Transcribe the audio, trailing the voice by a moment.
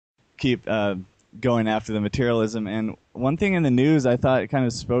keep going after the materialism. And one thing in the news I thought kind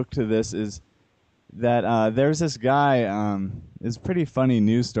of spoke to this is that there's this guy. It's a pretty funny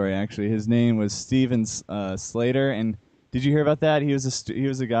news story actually. His name was Steven Slater, and did you hear about that? He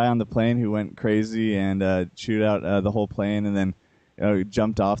was a guy on the plane who went crazy and chewed out the whole plane, and then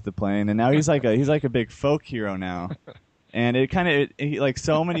jumped off the plane, and now he's like a big folk hero now. And it kind of like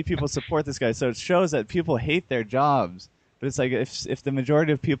so many people support this guy, so it shows that people hate their jobs. But it's like if the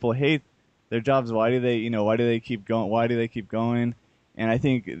majority of people hate their jobs, why do they keep going? Why do they keep going? And I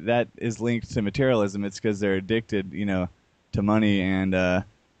think that is linked to materialism. It's because they're addicted, to money and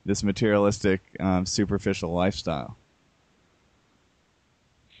this materialistic, superficial lifestyle.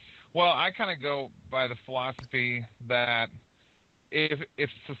 Well, I kind of go by the philosophy that if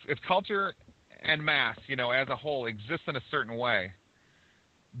culture and mass, as a whole exists in a certain way,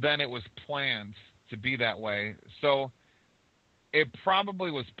 then it was planned to be that way. So it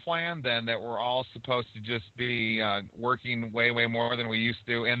probably was planned then that we're all supposed to just be working way, way more than we used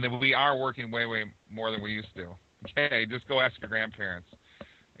to, and that we are working way, way more than we used to. Okay, just go ask your grandparents.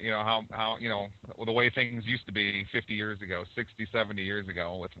 How the way things used to be 50 years ago, 60, 70 years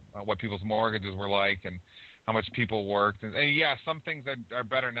ago, with what people's mortgages were like and how much people worked. And yeah, some things are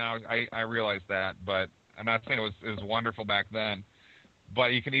better now. I realize that, but I'm not saying it was wonderful back then.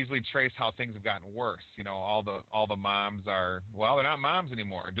 But you can easily trace how things have gotten worse. All the moms they're not moms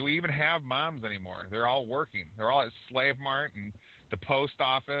anymore. Do we even have moms anymore? They're all working. They're all at Slave Mart and the post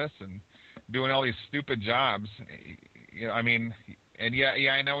office and doing all these stupid jobs. And yeah,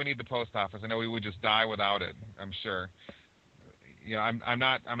 I know we need the post office. I know we would just die without it. I'm sure. I'm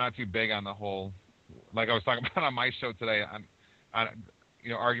not too big on the whole, like I was talking about on my show today, on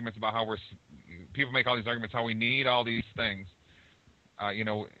arguments about how people make all these arguments how we need all these things. I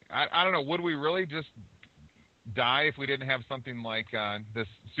don't know. Would we really just die if we didn't have something like this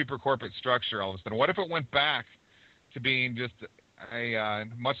super corporate structure all of a sudden? What if it went back to being just a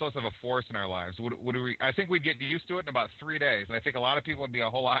much less of a force in our lives? Would we? I think we'd get used to it in about 3 days, and I think a lot of people would be a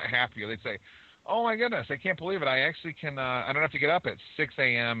whole lot happier. They'd say, "Oh my goodness, I can't believe it! I actually can. I don't have to get up at 6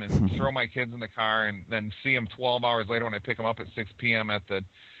 a.m. and throw my kids in the car and then see them 12 hours later when I pick them up at 6 p.m. at the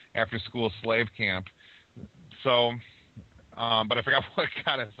after-school slave camp." So. But I forgot what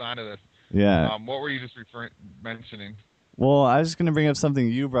got us onto this. Yeah. What were you just mentioning? Well, I was just going to bring up something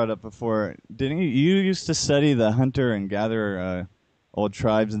you brought up before. Didn't you? You used to study the hunter and gatherer old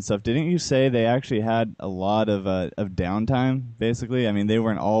tribes and stuff. Didn't you say they actually had a lot of downtime? Basically, I mean, they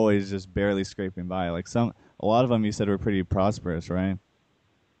weren't always just barely scraping by. Like a lot of them, you said, were pretty prosperous, right?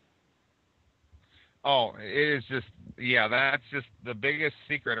 Oh, it is just that's just the biggest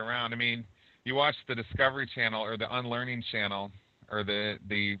secret around. I mean. You watch the Discovery Channel or the Unlearning Channel or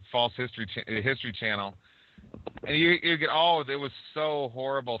the False History Channel, and you get it was so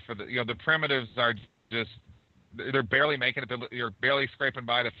horrible for the primitives are just they're barely making it. You're barely scraping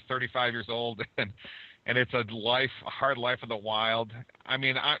by to 35 years old, and it's a hard life of the wild. I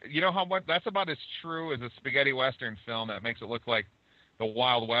mean, how much that's about as true as a spaghetti western film that makes it look like the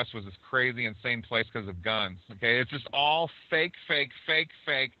Wild West was this crazy, insane place because of guns. Okay, it's just all fake.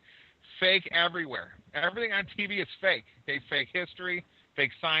 Fake everywhere. Everything on TV is fake. Okay, fake history, fake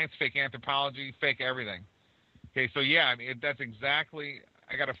science, fake anthropology, fake everything. Okay, so yeah, I mean that's exactly.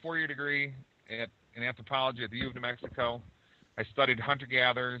 I got a 4-year degree in anthropology at the U of New Mexico. I studied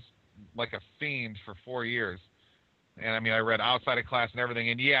hunter-gatherers like a fiend for 4 years, and I mean I read outside of class and everything.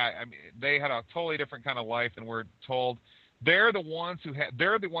 And yeah, I mean they had a totally different kind of life than we're told. They're the ones who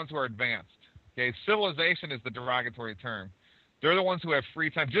are advanced. Okay, civilization is the derogatory term. They're the ones who have free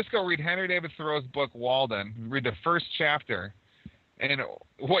time. Just go read Henry David Thoreau's book, Walden. Read the first chapter. And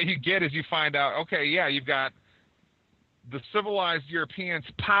what you get is you find out, okay, yeah, you've got the civilized Europeans,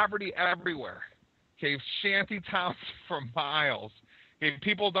 poverty everywhere. Okay, shanty towns for miles. Okay,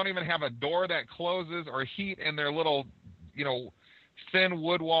 people don't even have a door that closes or heat in their little, thin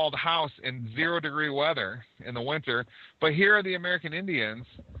wood-walled house in 0-degree weather in the winter. But here are the American Indians.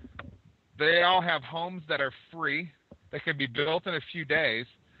 They all have homes that are free, that can be built in a few days.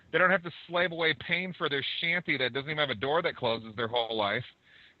 They don't have to slave away paying for their shanty that doesn't even have a door that closes their whole life.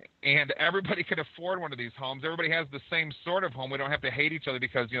 And everybody can afford one of these homes. Everybody has the same sort of home. We don't have to hate each other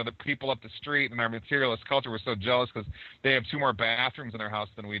because, the people up the street in our materialist culture were so jealous because they have 2 more bathrooms in their house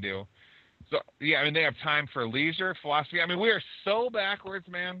than we do. So, yeah, I mean, they have time for leisure, philosophy. I mean, we are so backwards,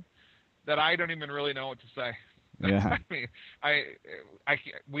 man, that I don't even really know what to say. Yeah. I mean,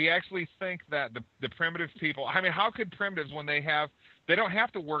 we actually think that the primitive people. I mean, how could primitives when they don't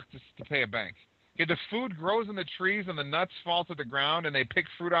have to work to pay a bank? Okay, the food grows in the trees and the nuts fall to the ground and they pick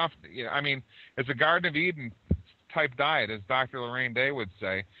fruit off. I mean, it's a Garden of Eden type diet, as Dr. Lorraine Day would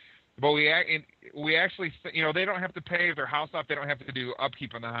say. But we actually, you know, they don't have to pay their house off. They don't have to do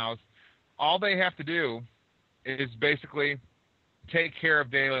upkeep on the house. All they have to do is basically take care of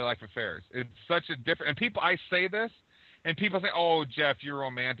daily life affairs. It's such a different. And people, I say this, and people say, "Oh, Jeff, you're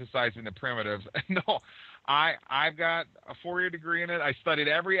romanticizing the primitives." No, I've got a 4-year degree in it. I studied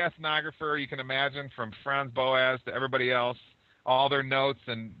every ethnographer you can imagine, from Franz Boas to everybody else, all their notes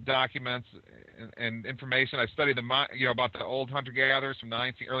and documents and information. I studied about the old hunter-gatherers from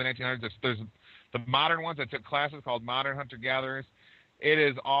the early 1900s. There's the modern ones. I took classes called Modern Hunter-Gatherers. It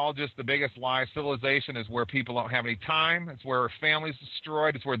is all just the biggest lie. Civilization is where people don't have any time. It's where families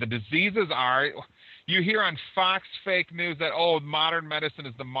destroyed. It's where the diseases are. You hear on Fox fake news that, oh, modern medicine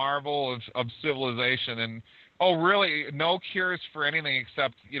is the marvel of civilization. And, oh, really, no cures for anything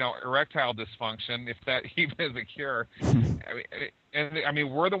except, erectile dysfunction, if that even is a cure. I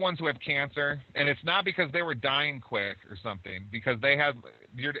mean, we're the ones who have cancer, and it's not because they were dying quick or something, because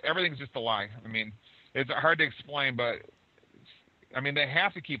everything's just a lie. I mean, it's hard to explain, but they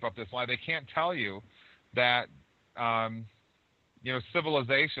have to keep up this lie. They can't tell you that,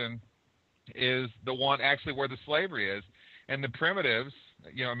 civilization is the one actually where the slavery is. And the primitives,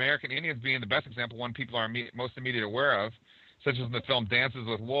 American Indians being the best example, one people are most immediately aware of, such as in the film Dances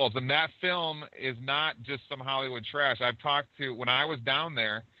with Wolves. And that film is not just some Hollywood trash. When I was down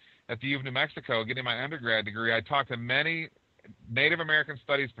there at the U of New Mexico getting my undergrad degree, I talked to many Native American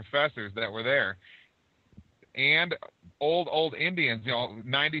studies professors that were there, and old Indians,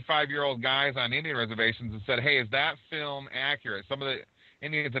 95-year-old guys on Indian reservations, and said, "Hey, is that film accurate?" Some of the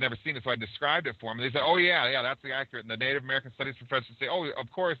Indians had never seen it, so I described it for them. And they said, "Oh, yeah, that's accurate." And the Native American studies professors say, "Oh,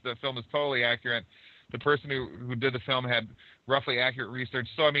 of course, the film is totally accurate. The person who did the film had roughly accurate research."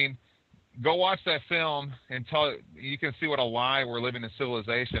 So, go watch that film and you can see what a lie we're living in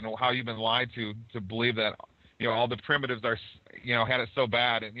civilization, or how you've been lied to believe that, all the primitives are, had it so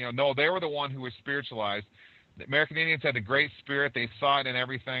bad. And, no, they were the one who was spiritualized. The American Indians had the great spirit. They saw it in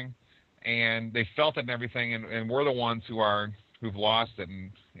everything, and they felt it in everything, and we're the ones who've lost it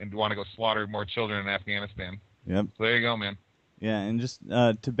and want to go slaughter more children in Afghanistan. Yep. So there you go, man. Yeah, and just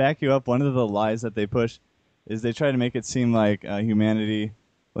to back you up, one of the lies that they push is they try to make it seem like humanity,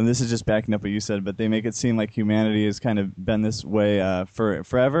 well, this is just backing up what you said, but they make it seem like humanity has kind of been this way for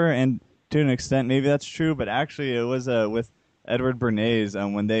forever, and to an extent maybe that's true, but actually it was with Edward Bernays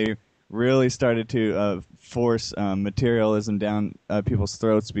when they really started to force materialism down people's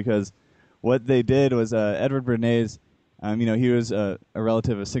throats, because what they did was Edward Bernays, he was a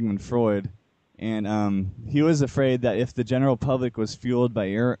relative of Sigmund Freud, and he was afraid that if the general public was fueled by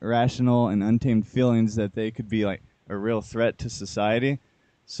irrational and untamed feelings, that they could be like a real threat to society.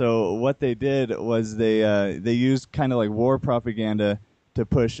 So what they did was they used kind of like war propaganda to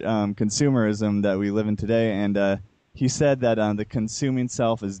push consumerism that we live in today, and he said that the consuming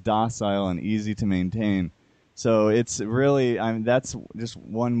self is docile and easy to maintain. So it's really, that's just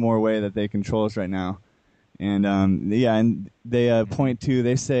one more way that they control us right now. And and they point to,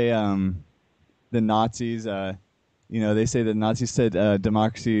 they say the Nazis, they say the Nazis said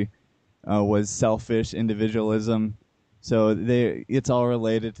democracy was selfish individualism. So it's all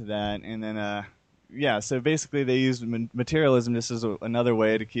related to that. And then, so basically they use materialism just as another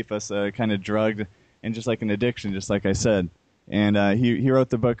way to keep us kind of drugged, and just like an addiction, just like I said. And he wrote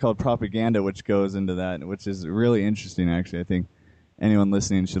the book called Propaganda, which goes into that, which is really interesting, actually. I think anyone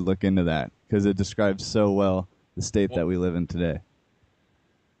listening should look into that, because it describes so well the state that we live in today.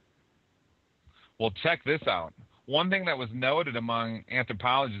 Well, check this out. One thing that was noted among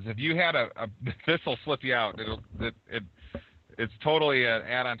anthropologists, if you had this will flip you out. It's totally an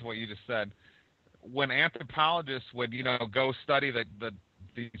add-on to what you just said. When anthropologists would, go study the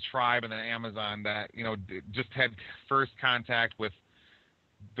tribe in the Amazon that, just had first contact with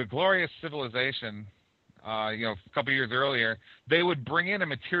the glorious civilization, a couple of years earlier, they would bring in a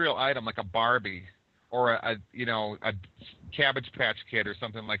material item like a Barbie or a Cabbage Patch Kid or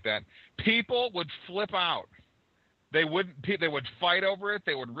something like that. People would flip out. They would fight over it.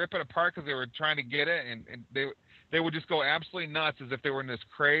 They would rip it apart because they were trying to get it, and they would just go absolutely nuts, as if they were in this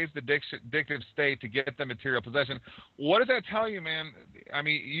crazed, addictive state to get the material possession. What does that tell you, man?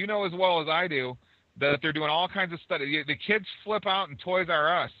 You know as well as I do that they're doing all kinds of stuff. The kids flip out in Toys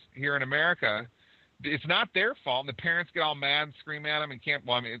R Us here in America. It's not their fault. And the parents get all mad and scream at them and can't.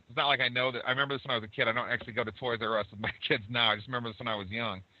 Well, it's not like I know that. I remember this when I was a kid. I don't actually go to Toys R Us with my kids now. I just remember this when I was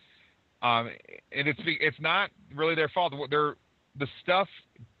young. And it's not really their fault. The stuff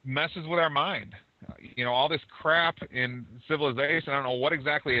messes with our mind. All this crap in civilization, I don't know what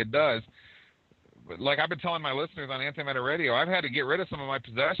exactly it does. like I've been telling my listeners on Antimatter Radio, I've had to get rid of some of my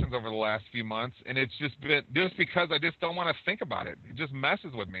possessions over the last few months, and it's just because I just don't want to think about it. It just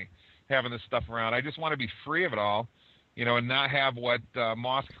messes with me having this stuff around. I just want to be free of it all, and not have what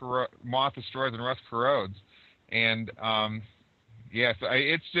moth destroys and rust corrodes. And so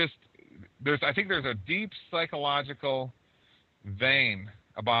it's just I think there's a deep psychological vein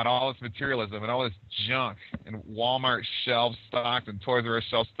about all this materialism and all this junk and Walmart shelf stocked and Toys R Us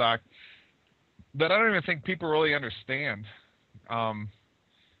shelf stocked that I don't even think people really understand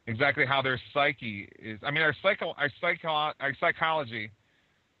exactly how their psyche is. I mean, our psychology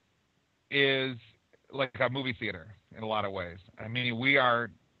is like a movie theater in a lot of ways. I mean, we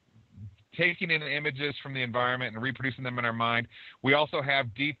are taking in images from the environment and reproducing them in our mind. We also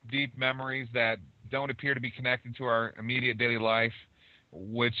have deep, deep memories that don't appear to be connected to our immediate daily life,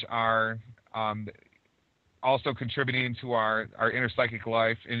 which are also contributing to our inner psychic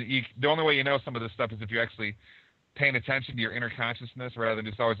life. And the only way you know some of this stuff is if you're actually paying attention to your inner consciousness rather than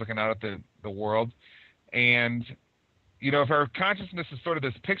just always looking out at the world. And, if our consciousness is sort of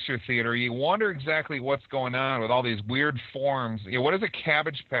this picture theater, you wonder exactly what's going on with all these weird forms. What does a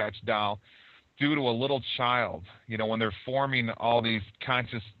Cabbage Patch doll do to a little child, when they're forming all these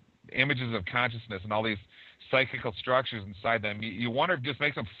conscious images of consciousness and all these psychical structures inside them? You wonder if it just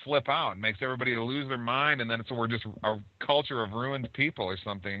makes them flip out and makes everybody lose their mind, and then so we're just a culture of ruined people or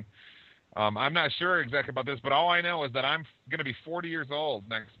something. I'm not sure exactly about this, but all I know is that I'm going to be 40 years old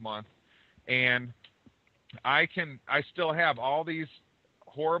next month, and I still have all these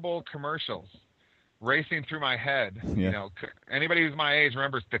horrible commercials racing through my head. Yeah. Anybody who's my age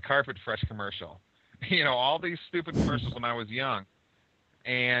remembers the Carpet Fresh commercial. All these stupid commercials when I was young,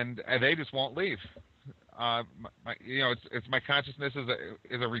 and they just won't leave. It's my consciousness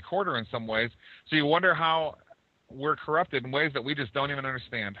is a recorder in some ways. So you wonder how we're corrupted in ways that we just don't even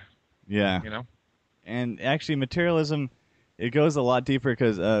understand. Yeah. And actually, materialism, it goes a lot deeper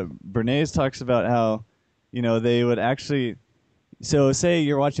because Bernays talks about how, they would actually. So say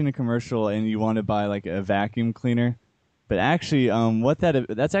you're watching a commercial and you want to buy like a vacuum cleaner, but actually,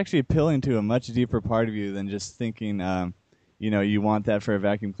 that's actually appealing to a much deeper part of you than just thinking, you want that for a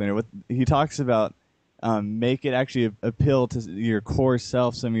vacuum cleaner. What he talks about. Make it actually appeal to your core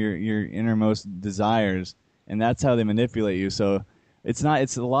self, some of your innermost desires, and that's how they manipulate you. So it's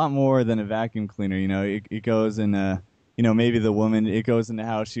a lot more than a vacuum cleaner. It goes in, maybe the woman, it goes into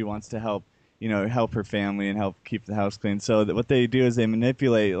how she wants to help her family and help keep the house clean. So what they do is they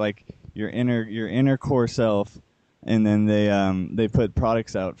manipulate like your inner core self, and then they put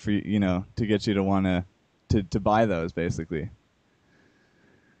products out for to get you to want to buy those basically.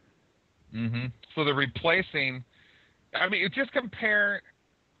 Mm-hmm. So they're replacing. I mean, just compare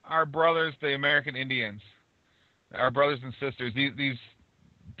our brothers, the American Indians, our brothers and sisters, these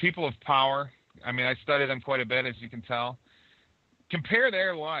people of power. I mean, I study them quite a bit, as you can tell. Compare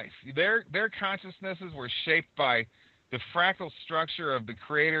their life. Their consciousnesses were shaped by the fractal structure of the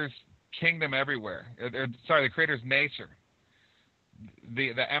Creator's kingdom everywhere. The Creator's nature.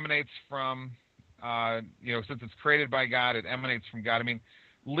 That emanates from, since it's created by God, it emanates from God. I mean,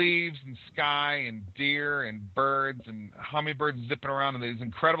 leaves and sky and deer and birds and hummingbirds zipping around and these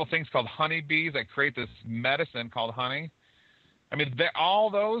incredible things called honeybees that create this medicine called honey. I mean,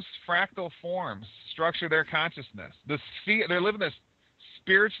 all those fractal forms structure their consciousness. They're living this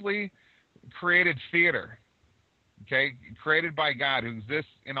spiritually created theater, okay, created by God, who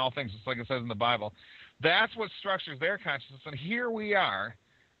exists in all things, just like it says in the Bible. That's what structures their consciousness. And here we are,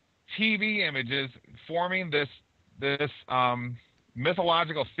 TV images forming this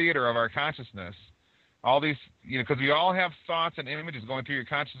mythological theater of our consciousness. All these, because we all have thoughts and images going through your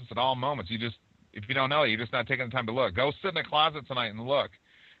consciousness at all moments. If you don't know it, you're just not taking the time to look. Go sit in a closet tonight and look,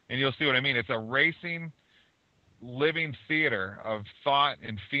 and you'll see what I mean. It's a racing, living theater of thought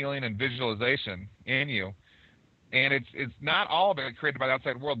and feeling and visualization in you. And it's not all of it created by the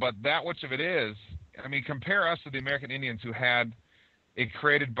outside world, but that which of it is. I mean, compare us to the American Indians who had it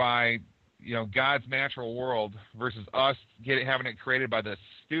created by God's natural world versus us having it created by the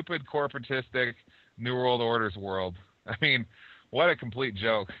stupid corporatistic New World Order's world. I mean, what a complete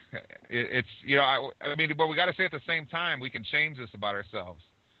joke. But we got to say at the same time, we can change this about ourselves.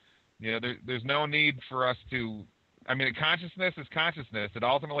 There's no need for us to. I mean, consciousness is consciousness. It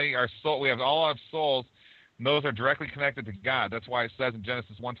ultimately, our soul. We all have souls, and those are directly connected to God. That's why it says in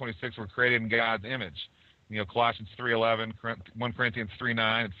Genesis 1:26, we're created in God's image. Colossians 3:11, 1 Corinthians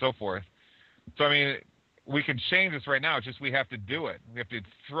 3:9, and so forth. So, I mean, we can change this right now. It's just we have to do it. We have to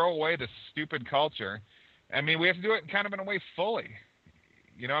throw away this stupid culture. I mean, we have to do it kind of in a way fully.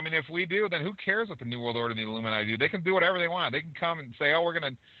 If we do, then who cares what the New World Order and the Illuminati do? They can do whatever they want. They can come and say, oh, we're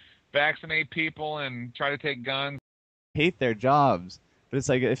going to vaccinate people and try to take guns. Hate their jobs, but it's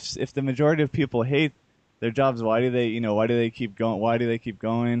like if the majority of people hate their jobs, why do they keep going? Why do they keep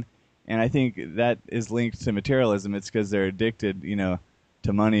going? And I think that is linked to materialism. It's because they're addicted,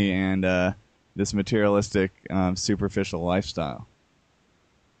 to money and this materialistic, superficial lifestyle.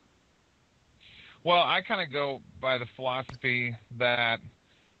 Well, I kind of go by the philosophy that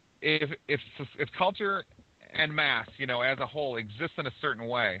if culture and mass, as a whole, exists in a certain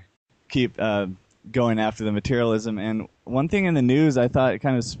way, Keep going after the materialism. And one thing in the news I thought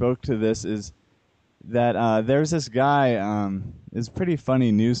kind of spoke to this is that there's this guy. It's a pretty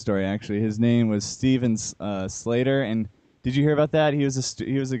funny news story actually. His name was Steven Slater, and did you hear about that? He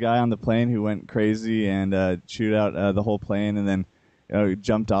was a guy on the plane who went crazy and chewed out the whole plane, and then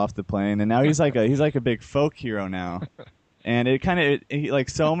jumped off the plane, and now he's like a big folk hero now. And it kind of like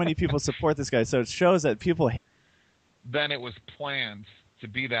so many people support this guy, so it shows that people. Then it was planned to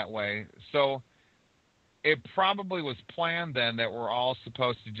be that way. So it probably was planned then that we're all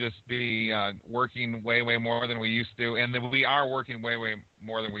supposed to just be working way, way more than we used to, and that we are working way, way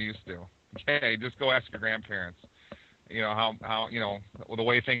more than we used to. Okay, just go ask your grandparents. How the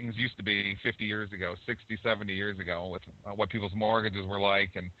way things used to be 50 years ago, 60, 70 years ago, with what people's mortgages were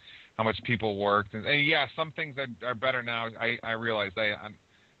like and how much people worked. And yeah, some things are better now. I realize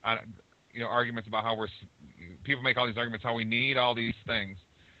arguments about how people make all these arguments how we need all these things.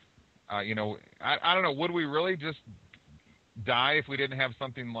 I don't know. Would we really just die if we didn't have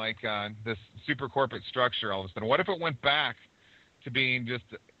something like this super corporate structure all of a sudden? What if it went back to being just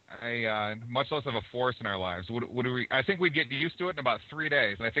a much less of a force in our lives? Would we? I think we'd get used to it in about 3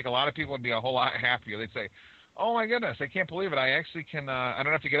 days, and I think a lot of people would be a whole lot happier. They'd say, "Oh my goodness, I can't believe it! I actually can. I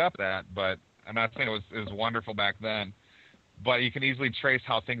don't have to get up that." But I'm not saying it was wonderful back then. But you can easily trace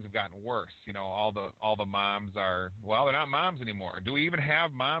how things have gotten worse. All the moms they're not moms anymore. Do we even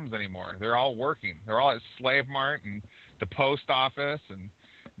have moms anymore? They're all working. They're all at Slave Mart and the post office and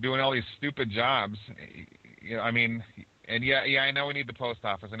doing all these stupid jobs. And yeah, I know we need the post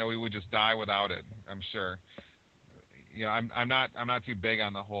office. I know we would just die without it. I'm sure. I'm not too big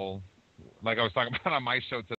on the whole, like I was talking about on my show today.